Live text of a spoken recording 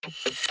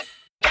Welcome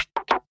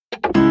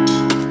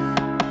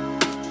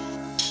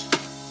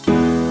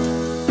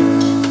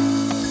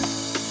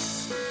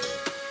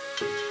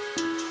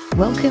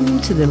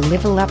to the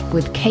Level Up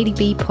with Katie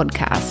B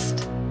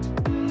podcast.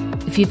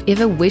 If you've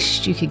ever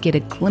wished you could get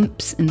a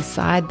glimpse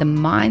inside the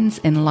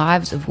minds and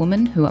lives of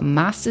women who are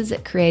masters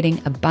at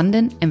creating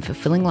abundant and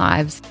fulfilling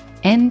lives,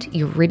 and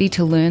you're ready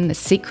to learn the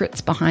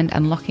secrets behind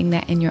unlocking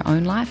that in your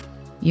own life,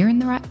 you're in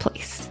the right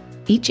place.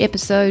 Each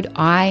episode,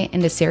 I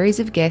and a series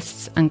of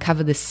guests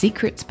uncover the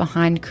secrets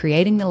behind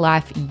creating the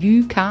life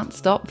you can't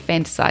stop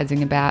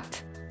fantasizing about.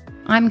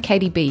 I'm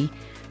Katie B,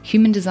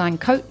 human design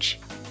coach,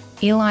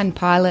 airline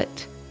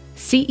pilot,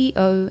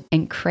 CEO,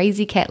 and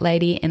crazy cat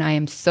lady, and I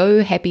am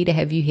so happy to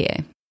have you here.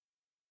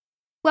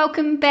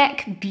 Welcome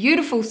back,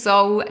 beautiful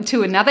soul,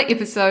 to another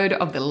episode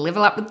of the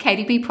Level Up with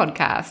Katie B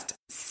podcast.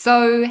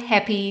 So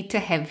happy to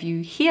have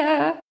you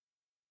here.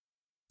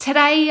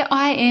 Today,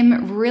 I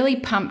am really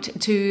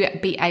pumped to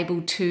be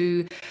able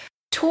to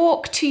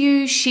talk to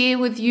you, share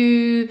with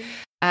you,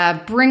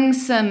 bring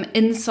some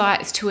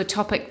insights to a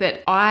topic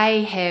that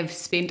I have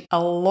spent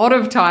a lot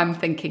of time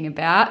thinking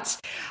about,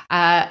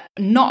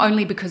 not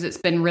only because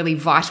it's been really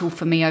vital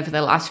for me over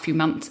the last few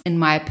months in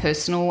my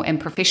personal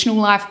and professional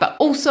life, but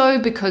also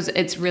because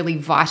it's really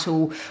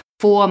vital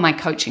for my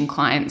coaching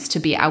clients to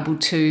be able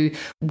to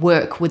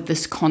work with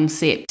this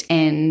concept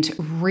and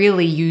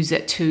really use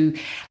it to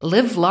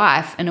live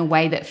life in a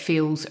way that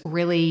feels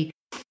really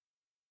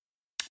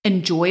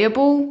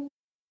enjoyable,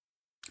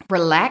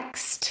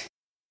 relaxed,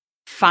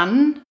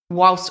 fun,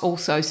 whilst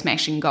also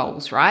smashing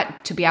goals,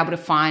 right? To be able to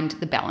find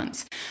the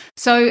balance.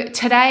 So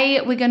today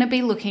we're going to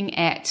be looking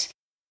at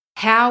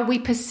how we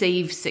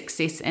perceive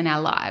success in our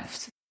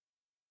lives,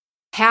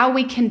 how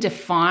we can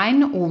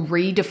define or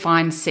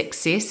redefine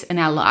success in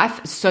our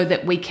life so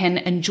that we can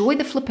enjoy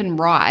the flippin'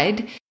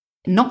 ride,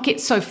 not get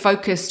so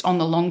focused on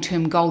the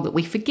long-term goal that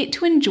we forget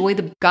to enjoy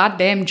the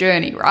goddamn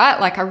journey, right?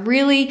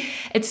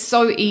 It's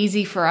so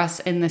easy for us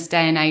in this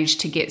day and age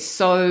to get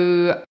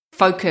so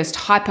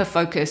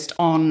hyper-focused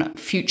on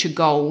future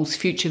goals,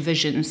 future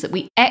visions, that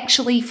we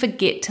actually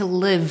forget to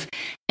live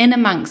in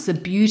amongst the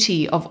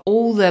beauty of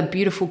all the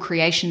beautiful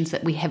creations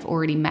that we have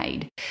already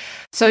made.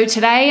 So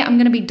today I'm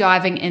going to be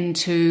diving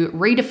into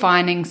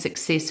redefining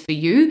success for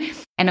you,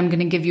 and I'm going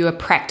to give you a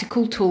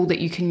practical tool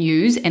that you can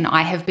use, and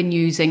I have been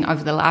using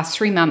over the last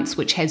 3 months,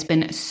 which has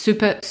been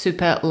super,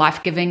 super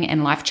life-giving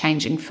and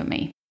life-changing for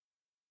me.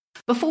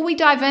 Before we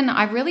dive in,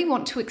 I really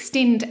want to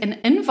extend an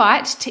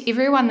invite to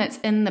everyone that's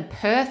in the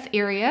Perth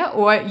area,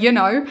 or,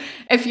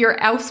 if you're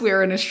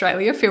elsewhere in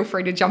Australia, feel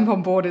free to jump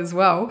on board as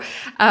well.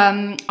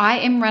 I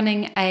am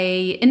running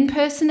an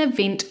in-person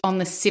event on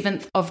the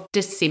 7th of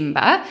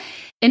December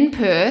in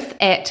Perth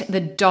at the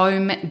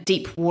Dome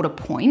Deepwater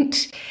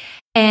Point.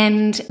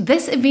 And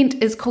this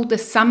event is called the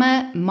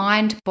Summer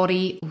Mind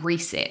Body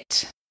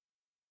Reset.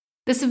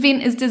 This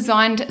event is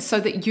designed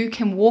so that you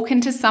can walk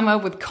into summer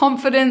with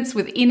confidence,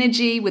 with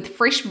energy, with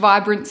fresh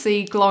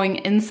vibrancy, glowing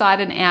inside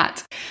and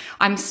out.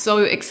 I'm so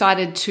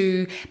excited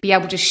to be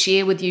able to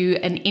share with you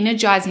an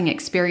energizing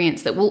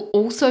experience that will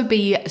also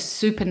be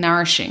super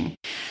nourishing.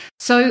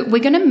 So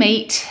we're going to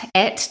meet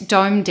at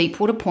Dome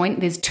Deepwater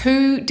Point. There's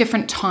 2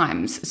 different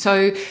times.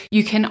 So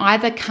you can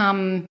either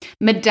come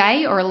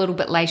midday or a little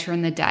bit later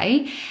in the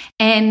day.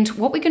 And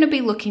what we're going to be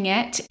looking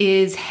at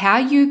is how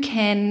you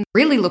can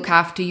really look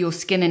after your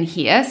skin and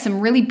hair, some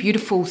really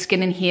beautiful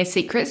skin and hair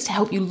secrets to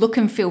help you look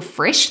and feel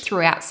fresh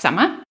throughout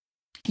summer.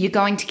 You're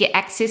going to get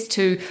access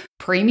to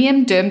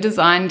premium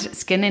derm-designed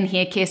skin and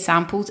hair care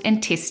samples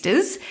and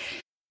testers.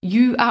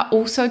 You are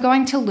also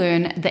going to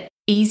learn the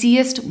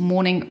easiest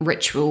morning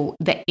ritual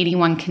that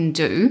anyone can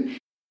do.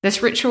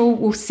 This ritual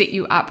will set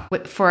you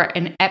up for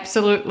an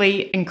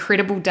absolutely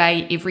incredible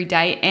day every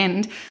day.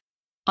 And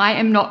I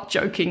am not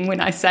joking when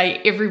I say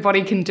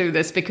everybody can do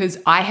this, because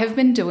I have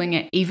been doing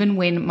it even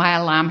when my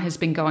alarm has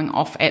been going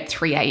off at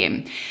 3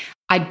 a.m.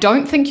 I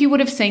don't think you would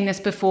have seen this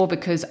before,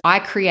 because I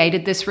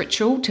created this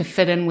ritual to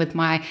fit in with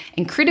my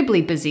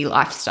incredibly busy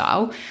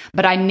lifestyle,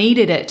 but I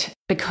needed it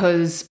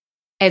because,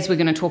 as we're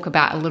going to talk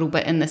about a little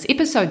bit in this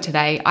episode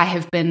today, I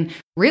have been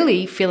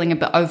really feeling a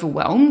bit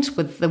overwhelmed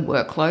with the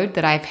workload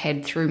that I've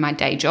had through my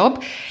day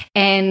job.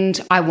 And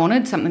I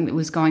wanted something that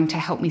was going to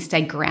help me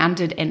stay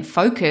grounded and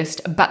focused,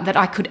 but that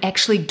I could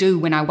actually do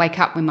when I wake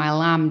up, when my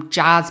alarm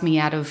jars me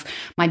out of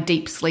my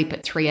deep sleep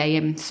at 3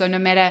 a.m. So no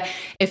matter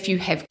if you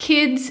have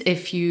kids,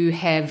 if you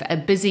have a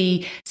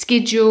busy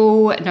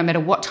schedule, no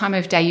matter what time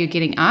of day you're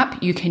getting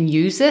up, you can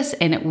use this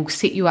and it will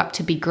set you up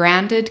to be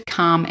grounded,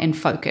 calm, and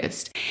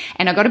focused.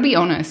 And I got to be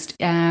honest,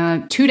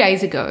 2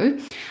 days ago,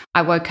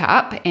 I woke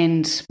up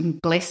and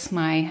bless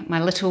my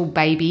little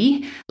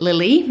baby,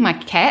 Lily, my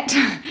cat,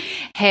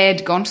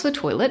 had gone to the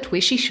toilet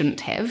where she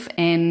shouldn't have.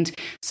 And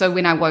so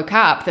when I woke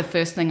up, the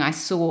first thing I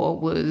saw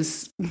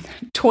was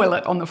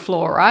toilet on the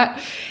floor,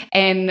 right?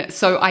 And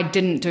so I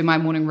didn't do my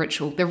morning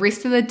ritual. The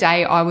rest of the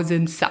day, I was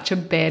in such a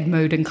bad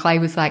mood. And Clay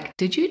was like,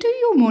 "Did you do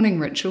your morning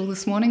ritual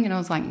this morning?" And I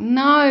was like,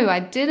 "No, I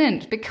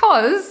didn't,"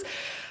 because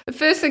the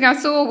first thing I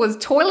saw was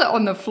toilet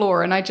on the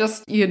floor, and I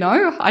just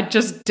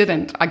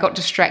didn't. I got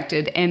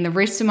distracted, and the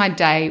rest of my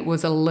day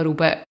was a little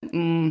bit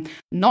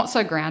not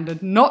so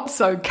grounded, not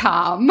so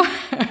calm.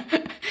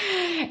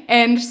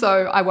 And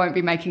so I won't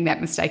be making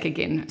that mistake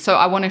again. So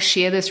I want to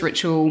share this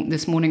ritual,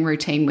 this morning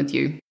routine with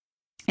you.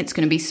 It's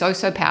going to be so,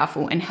 so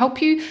powerful and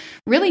help you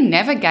really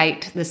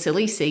navigate the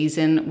silly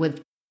season with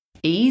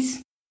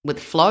ease,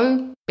 with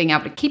flow, being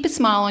able to keep a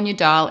smile on your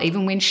dial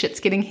even when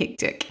shit's getting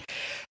hectic.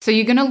 So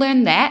you're going to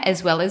learn that,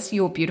 as well as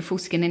your beautiful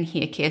skin and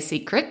hair care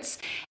secrets.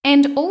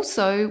 And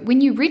also,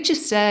 when you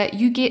register,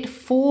 you get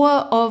 4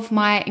 of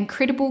my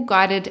incredible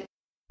guided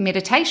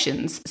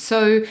meditations.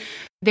 So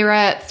there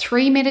are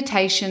 3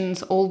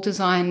 meditations all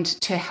designed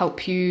to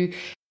help you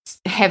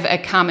have a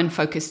calm and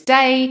focused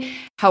day,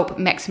 help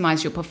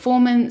maximize your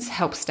performance,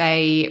 help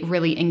stay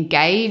really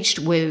engaged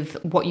with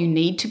what you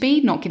need to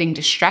be, not getting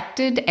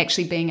distracted,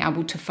 actually being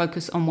able to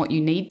focus on what you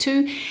need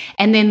to.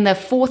 And then the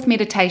 4th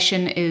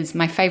meditation is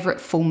my favorite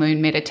full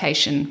moon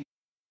meditation.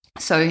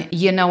 So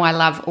I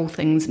love all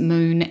things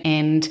moon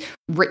and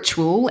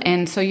ritual,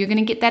 and so you're going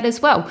to get that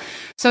as well.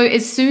 So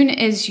as soon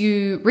as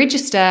you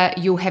register,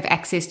 you'll have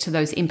access to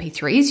those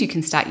MP3s. You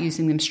can start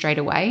using them straight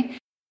away.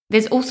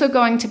 There's also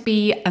going to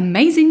be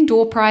amazing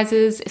door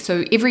prizes,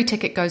 so every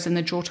ticket goes in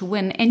the draw to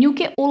win, and you'll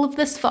get all of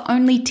this for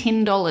only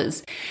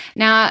 $10.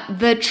 Now,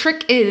 the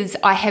trick is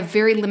I have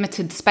very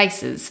limited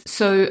spaces,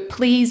 so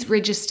please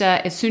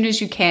register as soon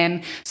as you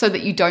can so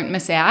that you don't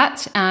miss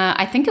out.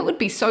 I think it would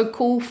be so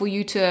cool for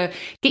you to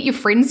get your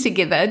friends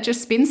together,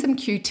 just spend some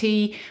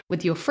QT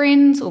with your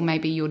friends or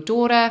maybe your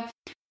daughter,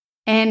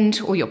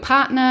 or your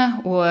partner,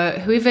 or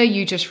whoever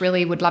you just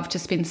really would love to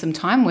spend some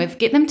time with.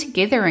 Get them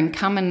together and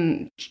come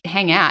and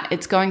hang out.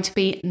 It's going to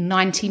be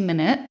 90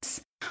 minutes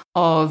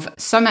of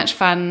so much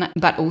fun,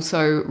 but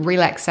also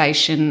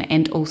relaxation,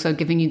 and also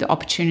giving you the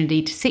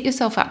opportunity to set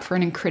yourself up for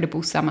an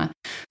incredible summer.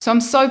 So I'm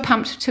so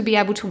pumped to be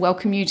able to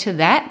welcome you to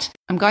that.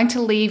 I'm going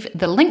to leave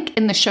the link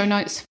in the show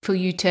notes for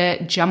you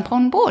to jump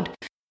on board.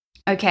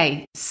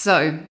 Okay,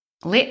 so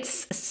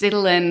let's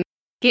settle in.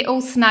 Get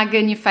all snug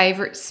in your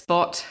favorite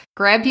spot,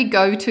 grab your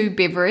go-to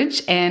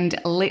beverage, and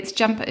let's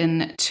jump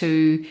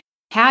into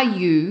how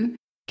you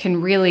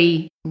can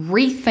really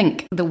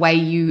rethink the way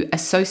you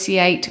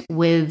associate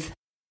with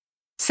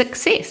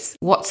success,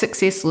 what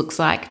success looks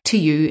like to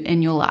you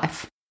in your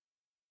life.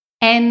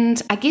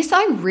 And I guess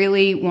I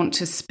really want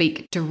to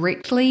speak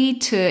directly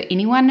to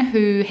anyone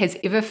who has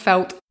ever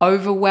felt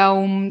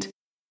overwhelmed,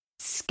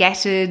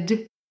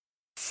 scattered,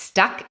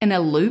 stuck in a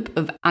loop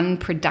of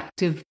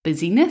unproductive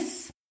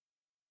busyness.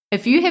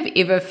 If you have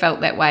ever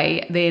felt that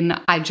way,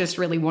 then I just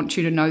really want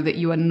you to know that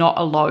you are not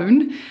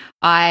alone.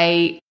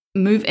 I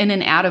move in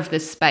and out of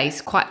this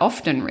space quite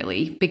often,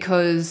 really,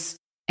 because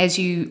as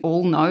you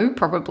all know,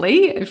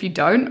 probably, if you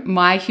don't,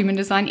 my human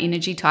design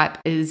energy type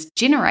is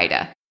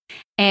generator.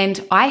 And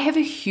I have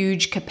a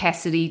huge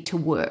capacity to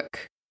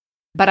work.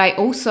 But I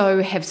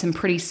also have some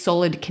pretty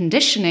solid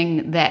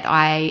conditioning that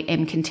I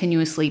am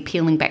continuously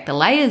peeling back the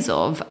layers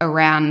of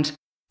around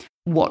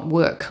what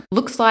work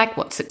looks like,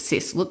 what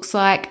success looks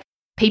like.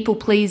 People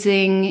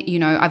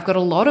pleasing, I've got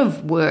a lot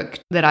of work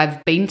that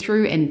I've been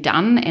through and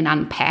done and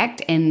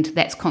unpacked, and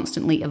that's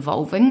constantly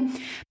evolving.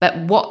 But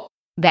what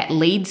that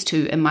leads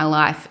to in my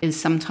life is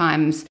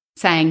sometimes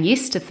saying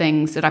yes to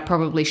things that I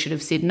probably should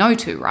have said no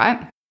to,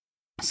 right?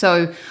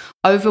 So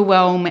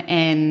overwhelm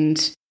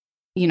and,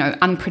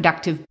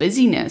 unproductive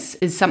busyness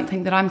is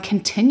something that I'm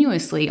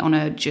continuously on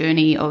a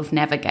journey of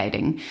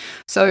navigating.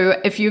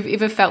 So if you've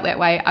ever felt that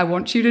way, I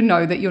want you to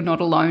know that you're not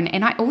alone.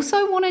 And I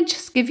also want to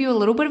just give you a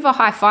little bit of a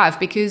high five,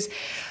 because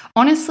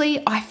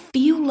honestly, I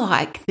feel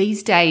like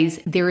these days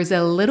there is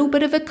a little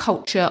bit of a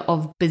culture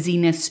of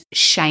busyness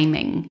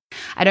shaming.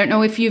 I don't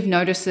know if you've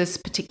noticed this,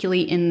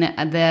 particularly in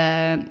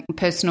the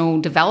personal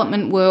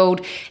development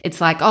world. It's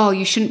like, oh,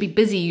 you shouldn't be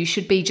busy. You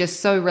should be just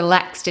so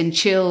relaxed and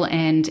chill.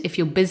 And if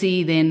you're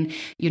busy, then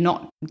you're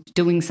not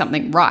doing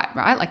something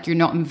right? Like you're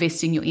not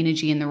investing your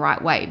energy in the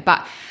right way.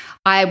 But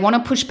I want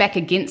to push back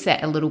against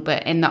that a little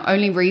bit. And the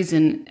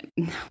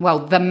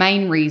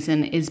main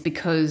reason is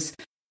because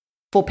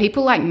for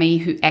people like me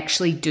who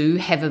actually do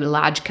have a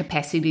large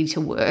capacity to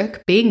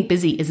work, being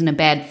busy isn't a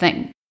bad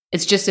thing.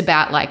 It's just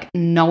about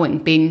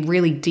being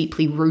really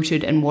deeply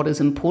rooted in what is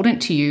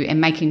important to you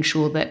and making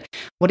sure that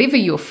whatever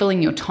you're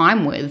filling your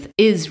time with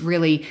is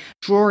really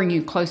drawing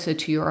you closer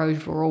to your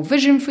overall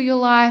vision for your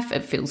life.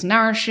 It feels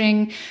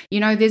nourishing.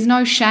 There's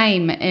no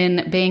shame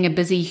in being a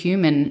busy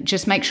human.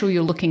 Just make sure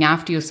you're looking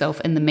after yourself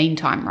in the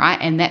meantime, right?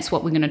 And that's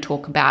what we're going to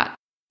talk about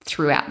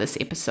throughout this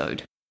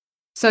episode.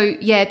 So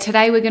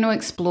today we're going to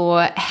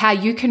explore how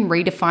you can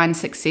redefine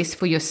success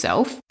for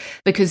yourself,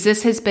 because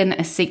this has been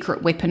a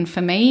secret weapon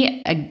for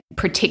me,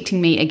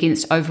 protecting me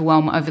against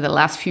overwhelm over the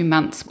last few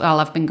months while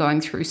I've been going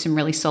through some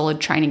really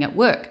solid training at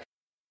work.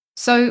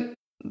 So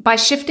by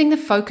shifting the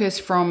focus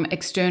from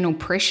external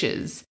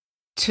pressures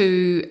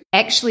to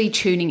actually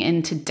tuning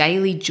into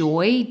daily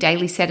joy,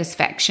 daily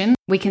satisfaction,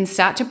 we can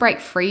start to break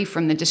free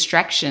from the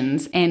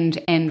distractions and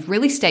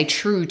really stay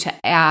true to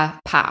our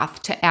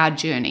path, to our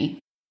journey.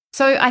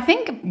 So I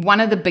think one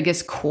of the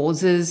biggest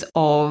causes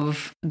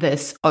of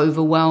this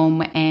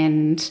overwhelm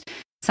and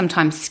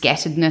sometimes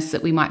scatteredness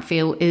that we might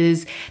feel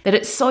is that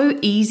it's so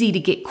easy to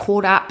get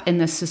caught up in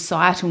the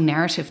societal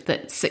narrative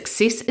that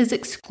success is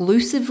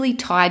exclusively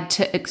tied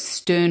to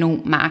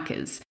external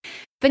markers.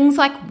 Things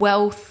like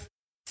wealth,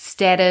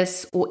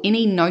 status, or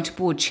any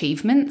notable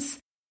achievements.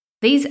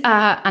 These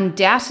are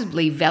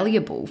undoubtedly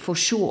valuable for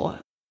sure,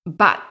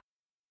 but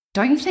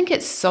don't you think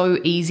it's so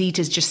easy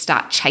to just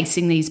start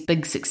chasing these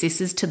big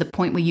successes to the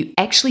point where you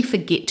actually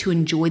forget to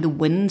enjoy the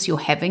wins you're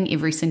having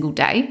every single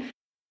day?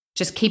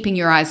 Just keeping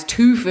your eyes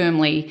too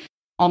firmly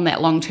on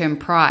that long-term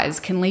prize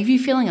can leave you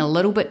feeling a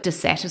little bit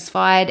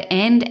dissatisfied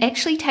and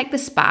actually take the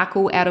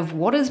sparkle out of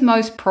what is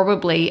most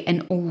probably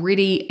an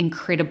already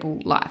incredible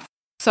life.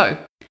 So,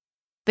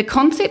 the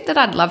concept that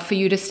I'd love for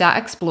you to start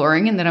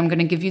exploring and that I'm going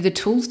to give you the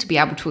tools to be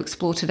able to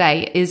explore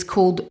today is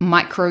called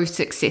micro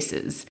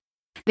successes.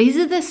 These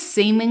are the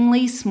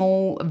seemingly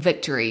small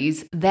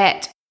victories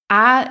that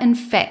are, in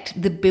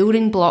fact, the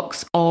building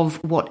blocks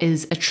of what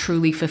is a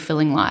truly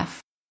fulfilling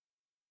life.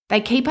 They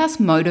keep us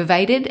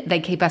motivated, they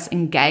keep us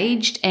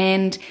engaged,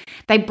 and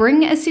they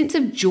bring a sense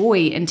of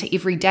joy into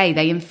every day.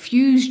 They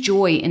infuse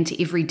joy into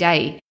every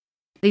day.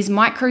 These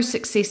micro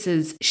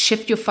successes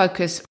shift your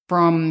focus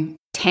from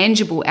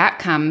tangible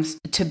outcomes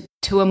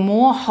to a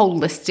more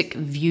holistic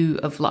view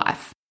of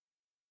life.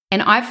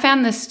 And I've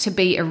found this to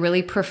be a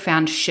really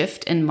profound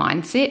shift in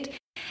mindset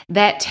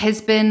that has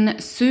been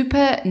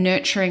super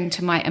nurturing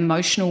to my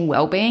emotional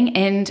well-being.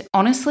 And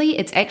honestly,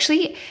 it's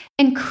actually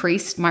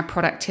increased my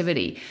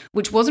productivity,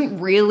 which wasn't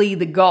really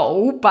the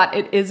goal, but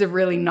it is a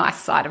really nice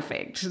side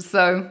effect.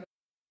 So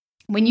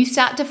when you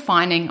start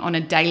defining on a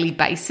daily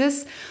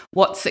basis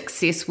what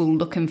success will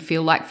look and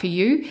feel like for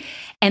you,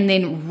 and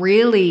then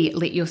really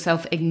let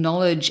yourself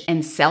acknowledge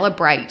and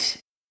celebrate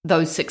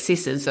those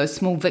successes, those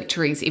small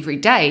victories every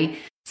day,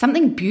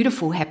 something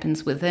beautiful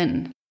happens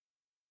within.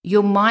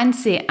 Your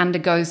mindset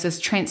undergoes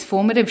this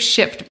transformative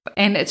shift,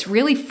 and it's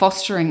really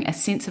fostering a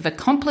sense of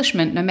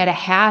accomplishment no matter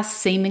how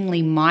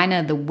seemingly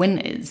minor the win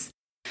is.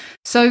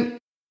 So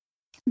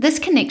this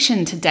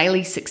connection to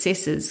daily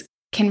successes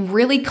can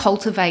really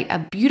cultivate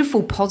a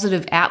beautiful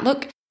positive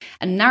outlook,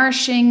 a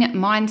nourishing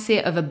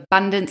mindset of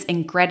abundance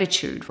and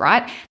gratitude,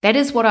 right? That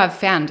is what I've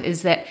found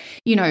is that,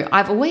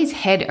 I've always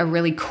had a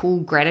really cool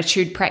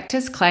gratitude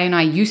practice. Clay and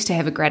I used to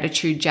have a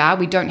gratitude jar.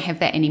 We don't have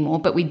that anymore,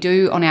 but we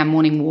do on our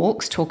morning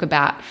walks talk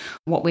about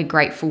what we're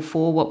grateful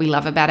for, what we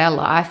love about our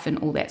life and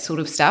all that sort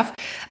of stuff.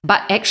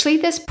 But actually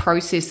this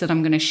process that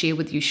I'm going to share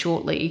with you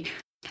shortly,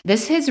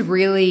 this has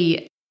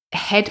really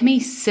had me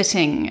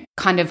sitting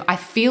I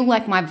feel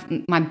like my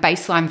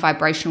baseline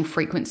vibrational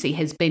frequency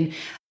has been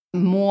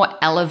more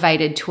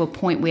elevated to a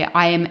point where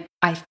I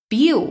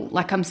feel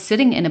like I'm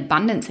sitting in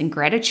abundance and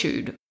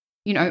gratitude,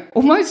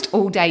 almost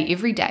all day,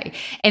 every day.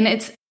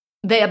 And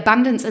the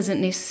abundance isn't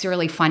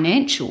necessarily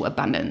financial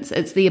abundance.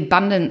 It's the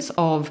abundance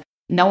of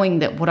knowing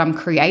that what I'm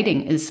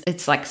creating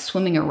it's like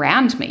swimming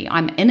around me.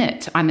 I'm in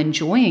it. I'm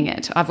enjoying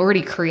it. I've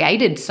already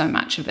created so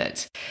much of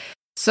it.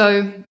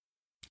 So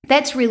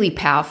that's really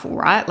powerful,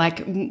 right?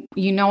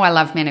 I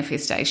love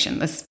manifestation.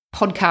 This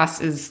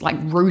podcast is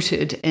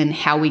rooted in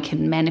how we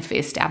can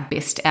manifest our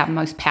best, our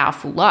most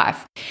powerful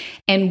life.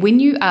 And when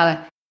you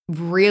are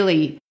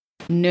really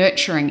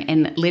nurturing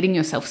and letting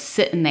yourself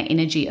sit in that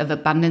energy of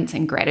abundance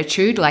and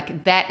gratitude,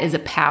 that is a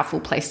powerful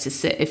place to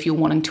sit if you're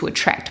wanting to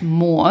attract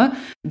more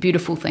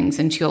beautiful things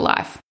into your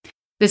life.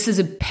 This is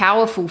a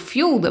powerful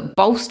fuel that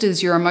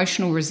bolsters your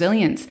emotional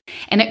resilience,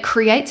 and it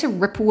creates a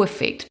ripple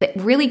effect that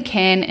really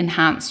can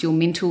enhance your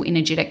mental,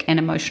 energetic, and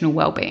emotional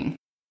well-being.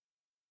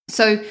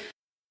 So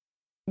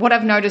what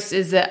I've noticed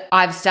is that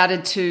I've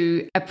started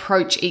to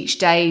approach each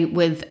day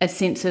with a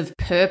sense of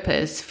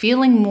purpose,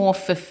 feeling more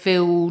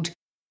fulfilled,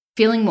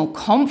 feeling more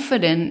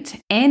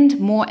confident, and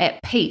more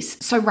at peace.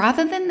 So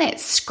rather than that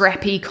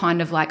scrappy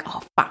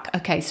oh, fuck,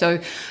 okay, so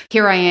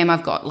here I am,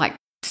 I've got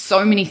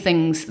so many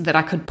things that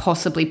I could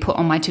possibly put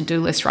on my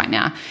to-do list right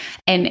now.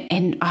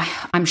 And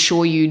I'm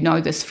sure you know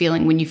this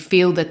feeling when you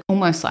feel that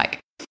almost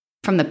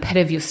from the pit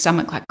of your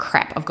stomach,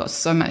 crap, I've got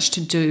so much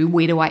to do.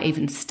 Where do I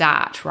even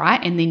start, right?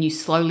 And then you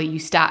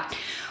start.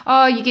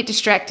 Oh, you get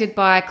distracted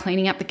by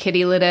cleaning up the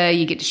kitty litter.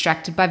 You get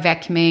distracted by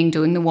vacuuming,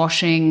 doing the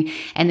washing.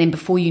 And then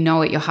before you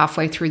know it, you're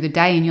halfway through the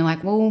day and you're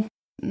like, well,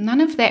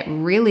 none of that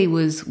really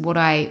was what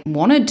I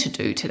wanted to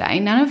do today.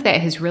 None of that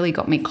has really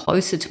got me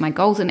closer to my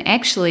goals. And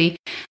actually,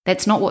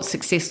 that's not what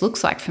success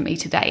looks like for me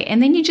today.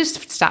 And then you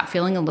just start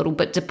feeling a little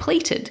bit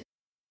depleted.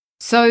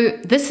 So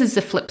this is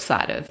the flip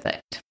side of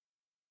that.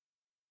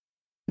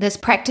 This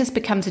practice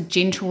becomes a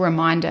gentle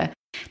reminder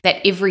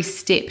that every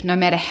step, no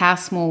matter how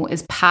small,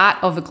 is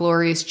part of a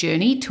glorious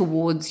journey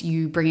towards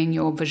you bringing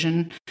your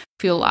vision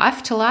for your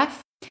life to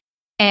life.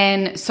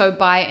 And so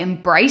by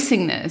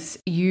embracing this,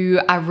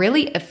 you are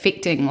really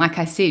affecting, like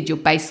I said, your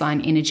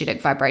baseline energetic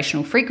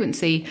vibrational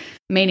frequency,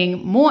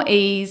 meaning more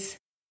ease,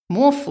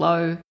 more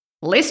flow,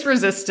 less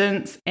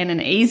resistance, and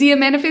an easier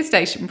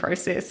manifestation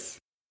process.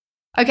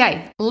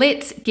 Okay,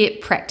 let's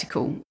get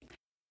practical.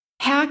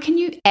 how can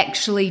you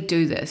actually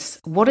do this?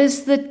 What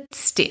is the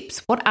steps?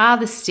 What are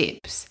the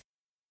steps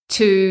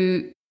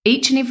to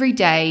each and every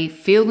day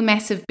feel the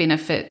massive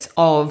benefits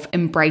of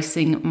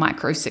embracing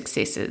micro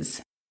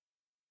successes?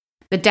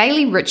 The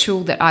daily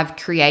ritual that I've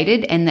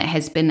created and that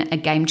has been a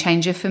game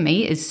changer for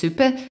me is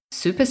super,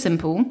 super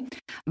simple,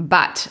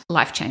 but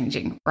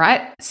life-changing,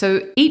 right?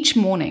 So each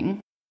morning,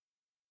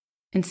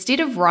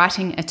 instead of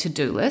writing a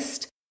to-do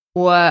list,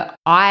 or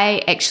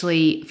I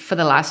actually, for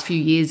the last few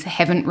years,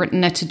 haven't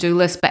written a to-do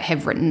list, but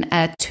have written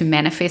a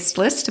to-manifest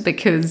list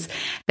because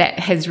that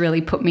has really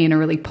put me in a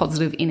really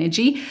positive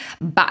energy.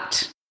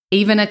 But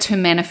even a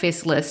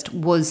to-manifest list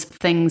was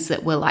things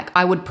that were like,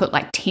 I would put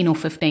like 10 or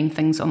 15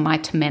 things on my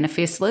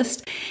to-manifest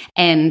list,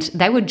 and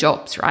they were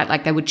jobs, right?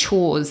 Like they were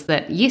chores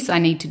that, yes, I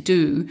need to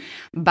do,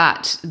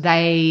 but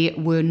they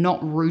were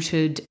not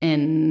rooted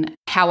in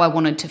how I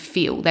wanted to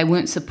feel. They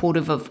weren't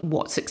supportive of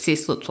what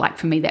success looked like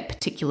for me that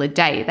particular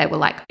day. They were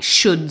like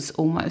shoulds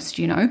almost,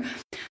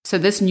 So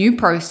this new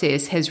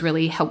process has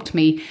really helped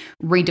me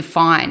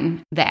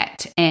redefine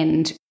that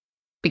and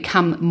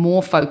become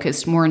more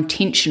focused, more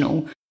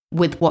intentional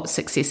with what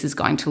success is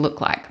going to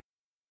look like.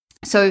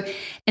 So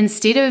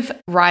instead of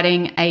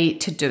writing a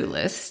to-do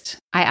list,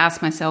 I ask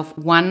myself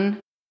one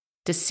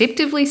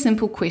deceptively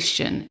simple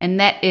question, and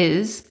that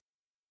is,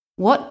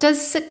 what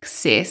does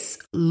success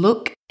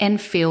look and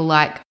feel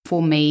like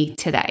for me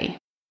today?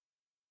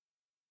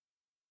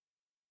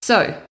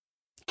 So,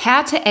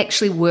 how to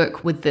actually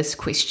work with this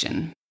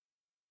question?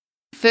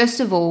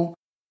 First of all,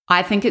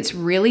 I think it's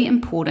really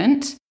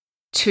important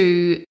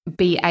to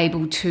be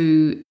able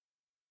to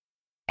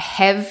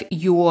have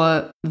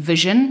your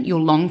vision, your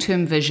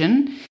long-term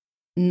vision,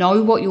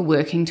 know what you're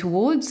working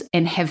towards,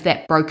 and have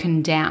that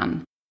broken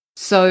down.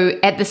 So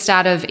at the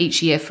start of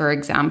each year, for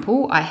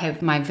example, I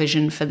have my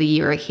vision for the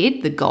year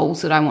ahead, the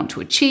goals that I want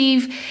to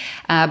achieve,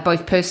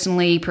 both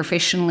personally,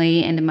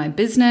 professionally, and in my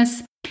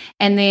business.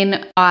 And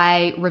then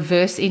I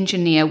reverse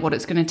engineer what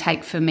it's going to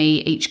take for me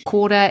each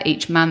quarter,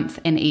 each month,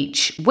 and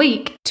each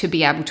week to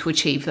be able to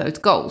achieve those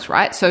goals,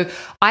 right? So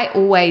I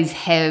always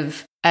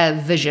have a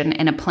vision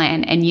and a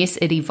plan. And yes,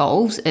 it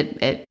evolves,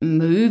 it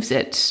moves,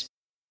 it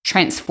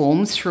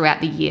transforms throughout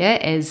the year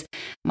as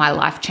my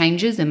life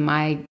changes and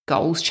my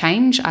goals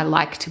change. I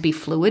like to be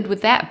fluid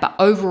with that, but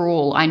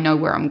overall, I know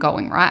where I'm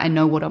going, right? I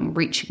know what I'm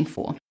reaching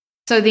for.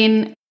 So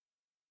then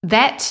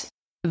that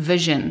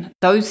vision,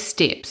 those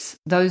steps,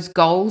 those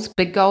goals,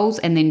 big goals,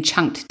 and then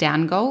chunked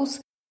down goals,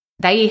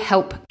 they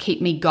help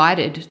keep me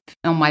guided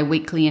on my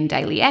weekly and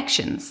daily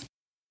actions.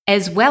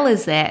 As well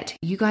as that,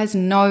 you guys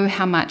know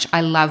how much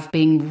I love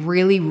being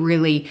really,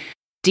 really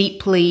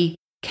deeply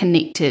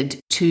connected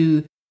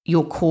to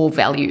your core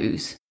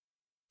values.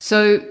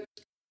 So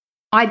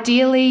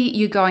ideally,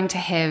 you're going to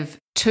have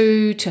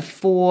 2 to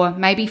 4,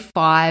 maybe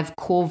 5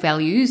 core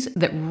values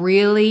that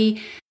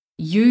really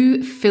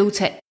you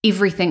filter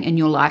everything in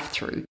your life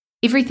through.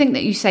 Everything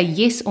that you say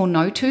yes or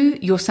no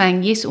to, you're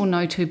saying yes or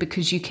no to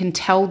because you can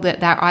tell that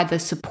they're either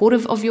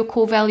supportive of your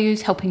core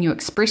values, helping you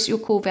express your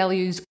core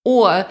values,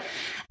 or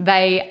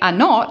they are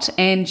not,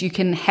 and you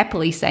can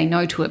happily say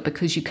no to it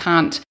because you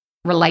can't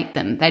relate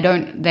them. They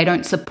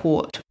don't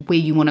support where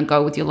you want to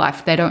go with your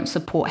life. They don't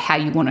support how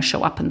you want to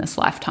show up in this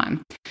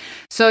lifetime.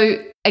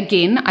 So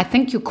again, I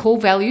think your core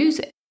values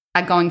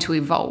are going to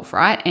evolve,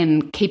 right?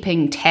 And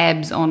keeping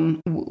tabs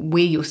on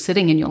where you're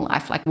sitting in your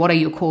life, like what are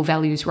your core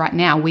values right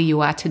now, where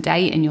you are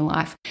today in your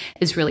life,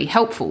 is really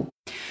helpful.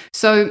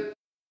 So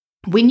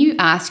when you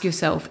ask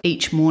yourself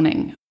each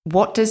morning,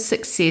 what does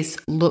success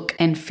look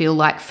and feel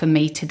like for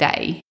me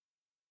today?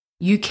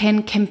 You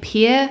can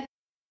compare,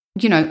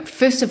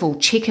 first of all,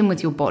 check in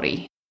with your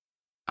body.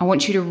 I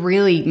want you to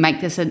really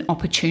make this an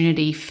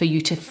opportunity for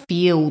you to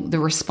feel the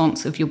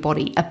response of your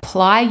body.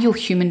 Apply your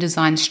human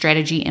design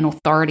strategy and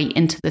authority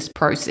into this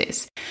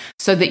process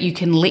so that you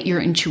can let your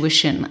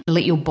intuition,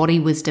 let your body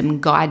wisdom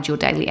guide your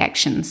daily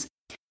actions.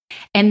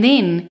 And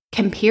then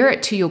compare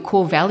it to your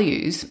core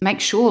values. Make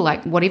sure,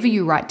 like, whatever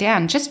you write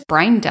down, just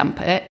brain dump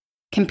it.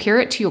 Compare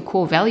it to your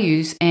core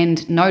values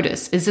and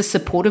notice, is this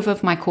supportive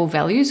of my core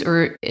values,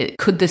 or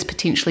could this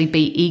potentially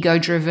be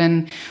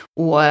ego-driven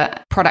or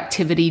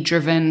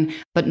productivity-driven,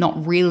 but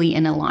not really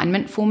in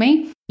alignment for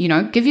me?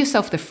 Give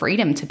yourself the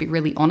freedom to be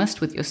really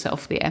honest with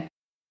yourself there.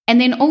 And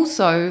then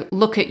also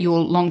look at your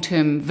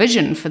long-term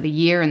vision for the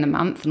year and the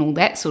month and all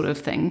that sort of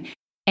thing,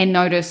 and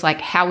notice,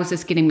 like, how is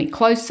this getting me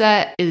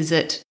closer? Is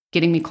it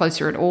getting me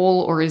closer at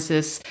all, or is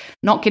this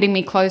not getting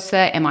me closer?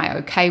 Am I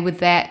okay with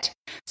that?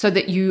 So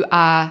that you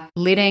are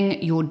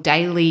letting your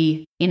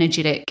daily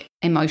energetic,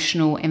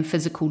 emotional, and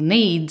physical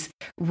needs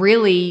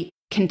really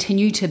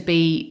continue to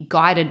be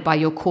guided by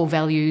your core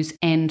values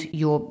and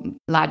your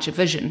larger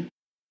vision.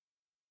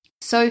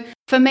 So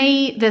for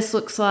me, this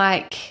looks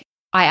like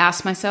I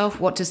ask myself,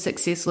 what does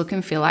success look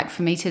and feel like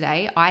for me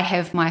today? I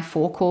have my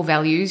 4 core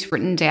values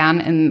written down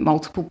in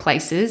multiple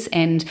places,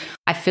 and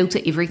I filter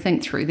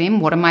everything through them.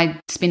 What am I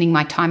spending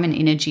my time and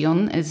energy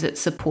on? Is it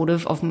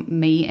supportive of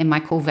me and my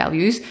core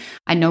values?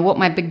 I know what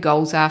my big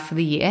goals are for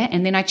the year,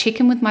 and then I check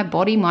in with my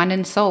body, mind,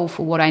 and soul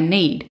for what I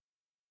need.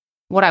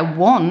 what I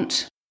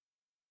want,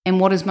 and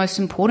what is most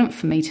important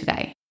for me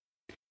today.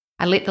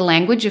 I let the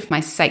language of my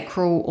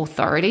sacral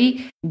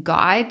authority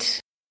guide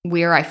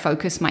where I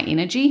focus my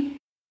energy,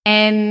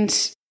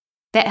 and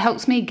that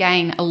helps me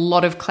gain a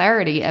lot of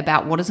clarity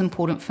about what is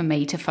important for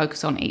me to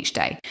focus on each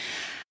day.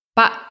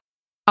 But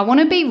I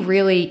want to be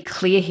really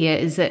clear here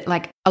is that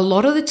a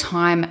lot of the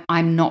time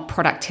I'm not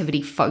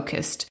productivity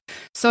focused.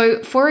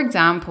 So for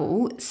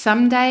example,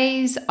 some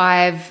days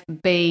I've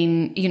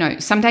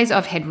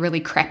had really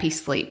crappy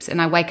sleeps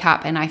and I wake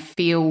up and I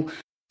feel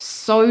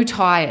so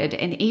tired.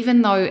 And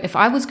even though if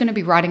I was going to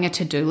be writing a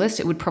to-do list,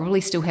 it would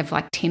probably still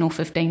have 10 or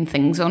 15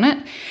 things on it.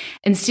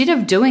 Instead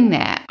of doing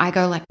that, I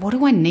go what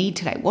do I need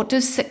today? What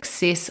does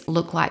success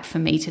look like for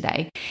me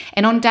today?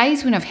 And on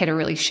days when I've had a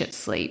really shit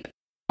sleep,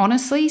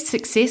 honestly,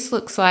 success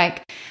looks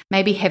like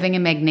maybe having a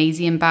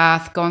magnesium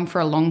bath, going for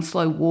a long,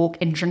 slow walk,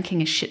 and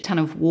drinking a shit ton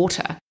of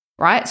water,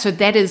 right? So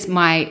that's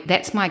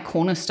my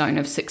cornerstone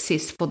of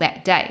success for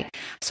that day.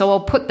 So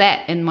I'll put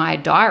that in my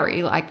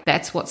diary,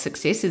 that's what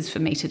success is for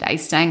me today,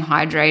 staying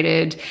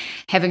hydrated,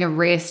 having a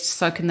rest,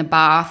 soak in the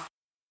bath.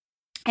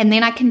 And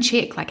then I can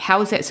check,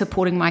 how is that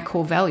supporting my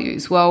core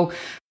values? Well,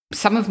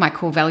 some of my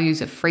core values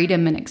are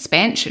freedom and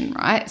expansion,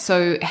 right?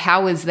 So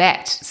how is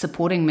that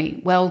supporting me?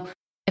 Well,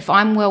 if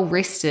I'm well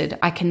rested,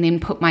 I can then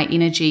put my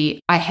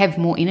energy, I have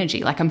more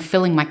energy, I'm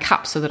filling my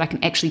cup so that I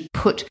can actually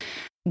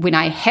when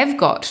I have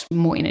got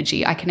more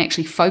energy, I can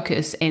actually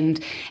focus and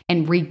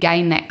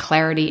regain that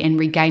clarity and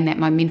regain that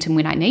momentum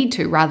when I need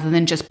to, rather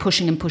than just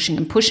pushing and pushing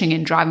and pushing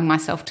and driving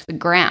myself to the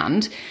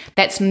ground.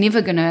 That's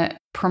never going to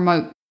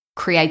promote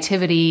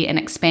creativity and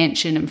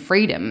expansion and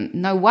freedom.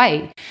 No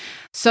way.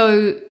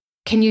 So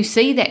can you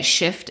see that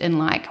shift in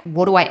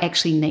what do I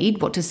actually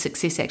need? What does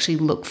success actually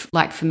look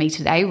like for me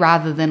today,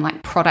 rather than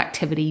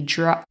productivity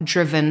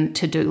driven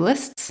to-do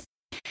lists?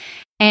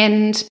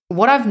 And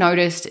what I've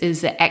noticed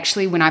is that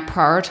actually when I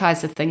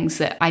prioritize the things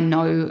that I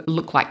know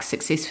look like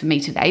success for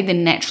me today,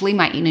 then naturally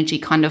my energy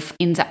kind of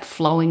ends up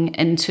flowing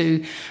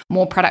into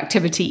more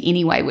productivity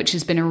anyway, which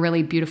has been a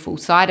really beautiful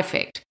side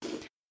effect.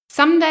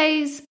 Some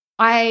days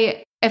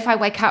if I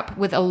wake up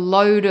with a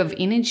load of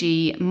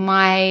energy,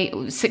 my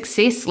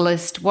success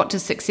list, what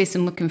does success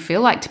and look and feel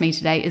like to me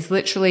today, is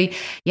literally,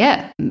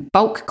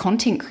 bulk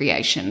content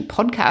creation,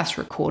 podcast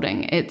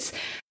recording. It's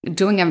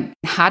doing a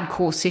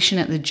hardcore session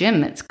at the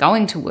gym. It's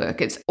going to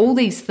work. It's all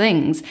these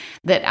things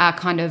that are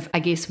kind of, I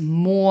guess,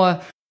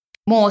 more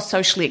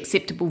socially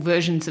acceptable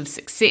versions of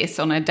success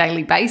on a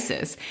daily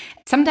basis.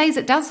 Some days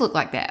it does look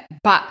like that,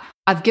 but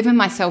I've given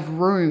myself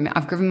room,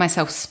 I've given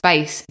myself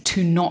space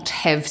to not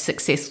have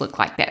success look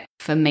like that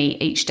for me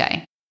each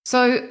day.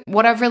 So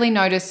what I've really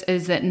noticed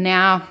is that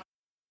now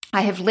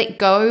I have let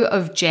go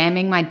of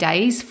jamming my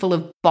days full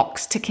of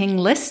box ticking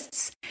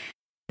lists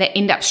that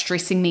end up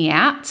stressing me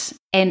out.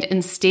 And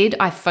instead,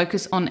 I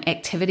focus on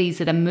activities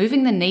that are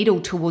moving the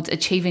needle towards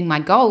achieving my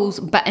goals,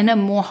 but in a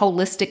more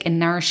holistic and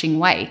nourishing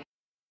way.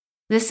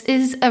 This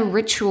is a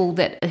ritual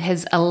that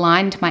has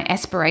aligned my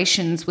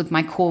aspirations with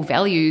my core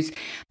values,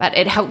 but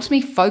it helps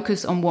me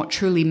focus on what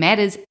truly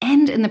matters,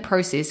 and in the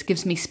process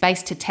gives me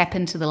space to tap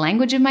into the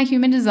language of my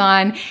human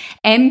design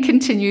and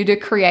continue to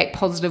create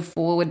positive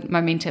forward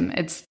momentum.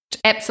 It's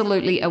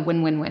absolutely a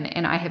win-win-win,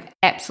 and I have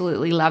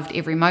absolutely loved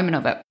every moment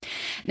of it.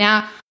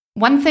 Now,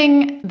 one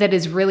thing that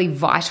is really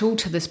vital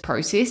to this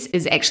process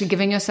is actually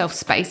giving yourself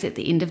space at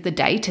the end of the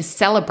day to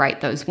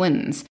celebrate those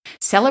wins.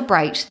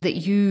 Celebrate that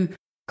you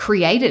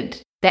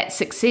created that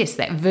success,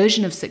 that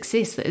version of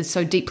success that is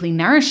so deeply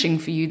nourishing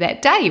for you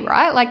that day,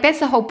 right? That's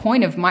the whole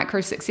point of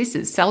micro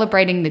successes,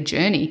 celebrating the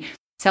journey,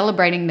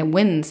 celebrating the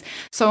wins.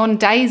 So on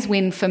days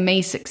when for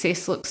me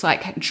success looks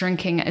like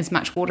drinking as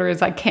much water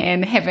as I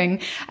can,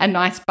 having a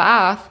nice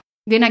bath,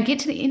 then I get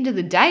to the end of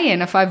the day,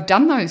 and if I've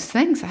done those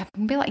things, I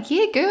can be like,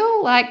 yeah,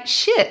 girl,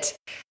 shit.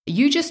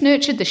 You just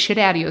nurtured the shit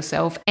out of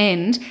yourself,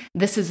 and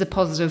this is a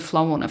positive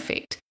flow-on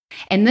effect.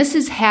 And this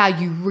is how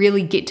you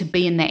really get to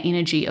be in that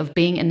energy of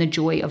being in the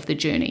joy of the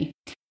journey.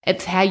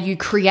 It's how you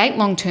create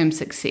long-term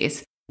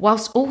success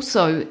whilst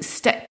also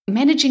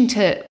managing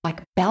to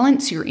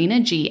balance your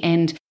energy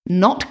and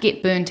not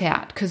get burnt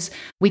out. Because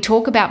we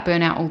talk about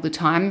burnout all the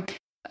time,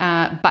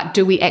 but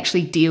do we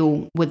actually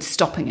deal with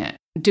stopping it?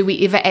 Do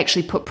we ever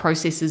actually put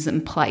processes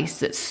in place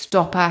that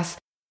stop us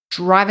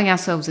driving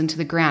ourselves into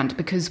the ground?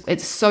 Because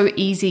it's so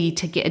easy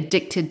to get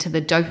addicted to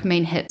the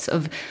dopamine hits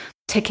of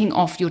ticking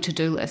off your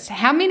to-do list.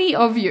 How many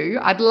of you,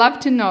 I'd love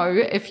to know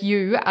if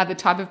you are the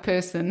type of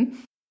person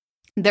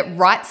that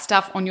writes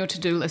stuff on your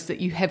to-do list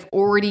that you have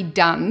already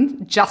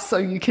done just so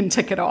you can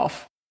tick it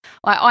off.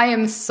 I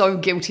am so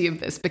guilty of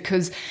this,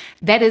 because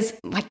that's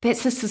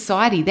the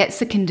society, that's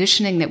the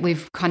conditioning that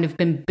we've kind of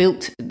been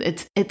built.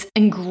 It's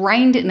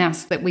ingrained in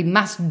us that we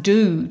must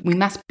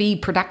be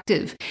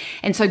productive.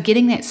 And so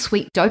getting that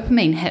sweet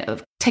dopamine hit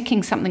of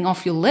ticking something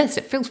off your list,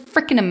 it feels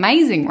freaking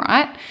amazing,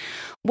 right?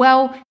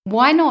 Well,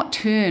 why not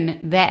turn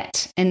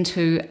that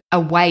into a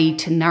way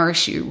to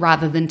nourish you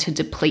rather than to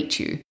deplete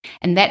you?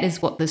 And that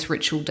is what this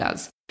ritual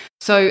does.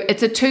 So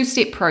it's a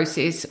 2-step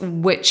process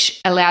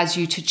which allows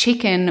you to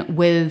check in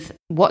with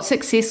what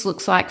success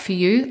looks like for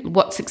you,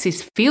 what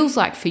success feels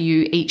like for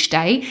you each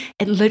day.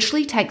 It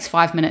literally takes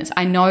 5 minutes.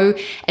 I know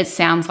it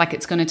sounds like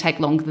it's going to take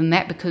longer than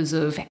that because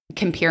of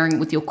comparing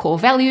with your core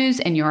values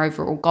and your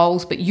overall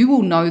goals, but you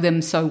will know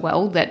them so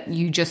well that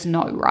you just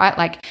know, right?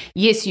 Like,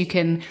 yes, you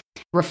can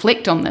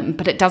reflect on them,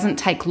 but it doesn't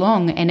take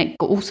long, and it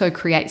also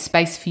creates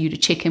space for you to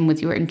check in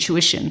with your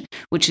intuition,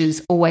 which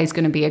is always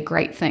going to be a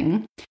great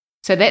thing.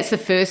 So that's the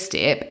first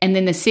step. And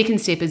then the second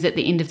step is at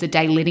the end of the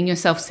day, letting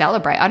yourself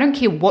celebrate. I don't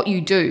care what you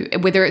do,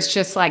 whether it's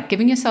just like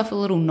giving yourself a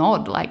little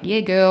nod, like, yeah,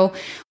 girl,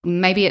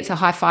 maybe it's a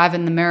high five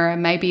in the mirror.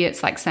 Maybe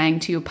it's like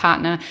saying to your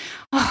partner,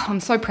 oh, I'm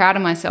so proud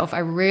of myself.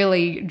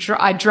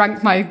 I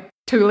drank my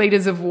 2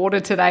 liters of water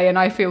today and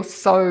I feel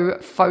so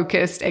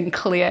focused and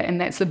clear,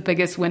 and that's the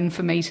biggest win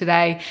for me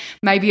today.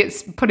 Maybe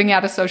it's putting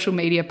out a social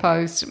media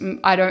post.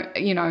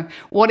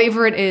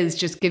 Whatever it is,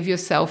 just give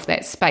yourself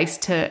that space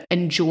to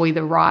enjoy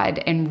the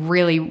ride and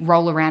really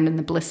roll around in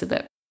the bliss of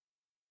it.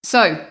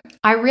 So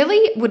I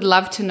really would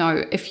love to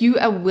know if you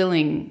are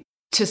willing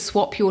to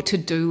swap your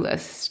to-do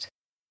list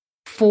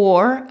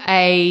for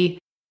a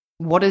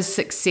what does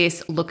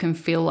success look and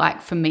feel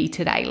like for me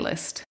today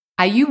list.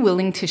 Are you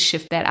willing to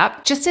shift that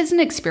up just as an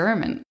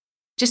experiment,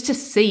 just to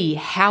see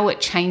how it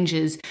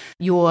changes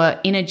your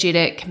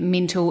energetic,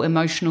 mental,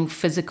 emotional,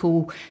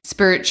 physical,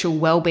 spiritual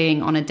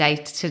well-being on a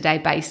day-to-day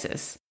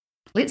basis?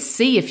 Let's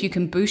see if you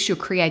can boost your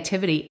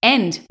creativity,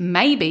 and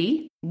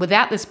maybe,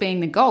 without this being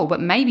the goal, but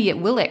maybe it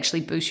will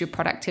actually boost your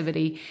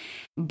productivity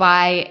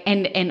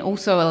and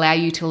also allow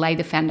you to lay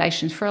the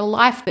foundations for a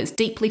life that's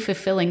deeply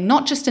fulfilling,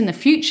 not just in the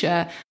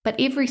future, but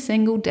every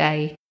single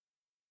day.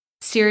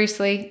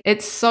 Seriously,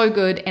 it's so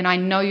good, and I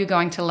know you're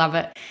going to love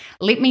it.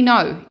 Let me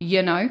know.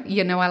 You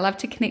know I love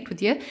to connect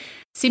with you.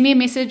 Send me a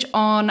message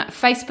on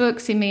Facebook,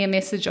 send me a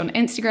message on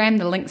Instagram.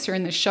 The links are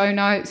in the show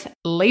notes.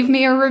 Leave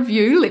me a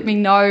review. Let me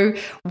know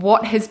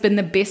what has been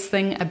the best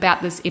thing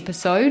about this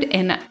episode.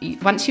 And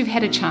once you've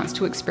had a chance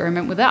to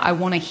experiment with it, I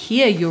want to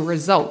hear your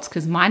results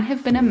because mine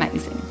have been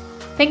amazing.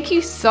 Thank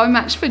you so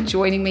much for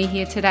joining me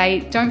here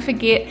today. Don't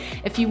forget,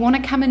 if you want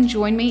to come and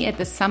join me at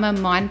the Summer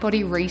Mind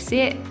Body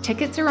Reset,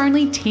 tickets are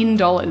only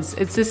 $10.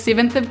 It's the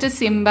 7th of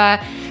December.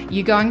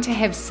 You're going to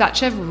have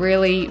such a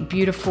really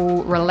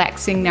beautiful,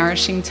 relaxing,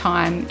 nourishing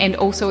time. And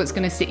also it's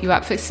going to set you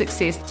up for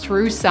success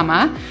through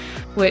summer,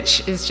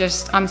 which is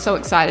just, I'm so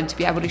excited to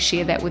be able to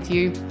share that with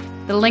you.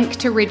 The link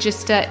to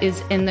register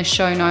is in the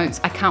show notes.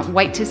 I can't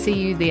wait to see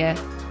you there.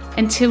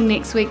 Until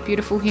next week,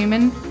 beautiful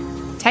human,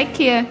 take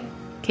care.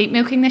 Keep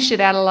milking the shit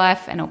out of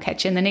life, and I'll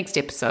catch you in the next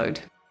episode.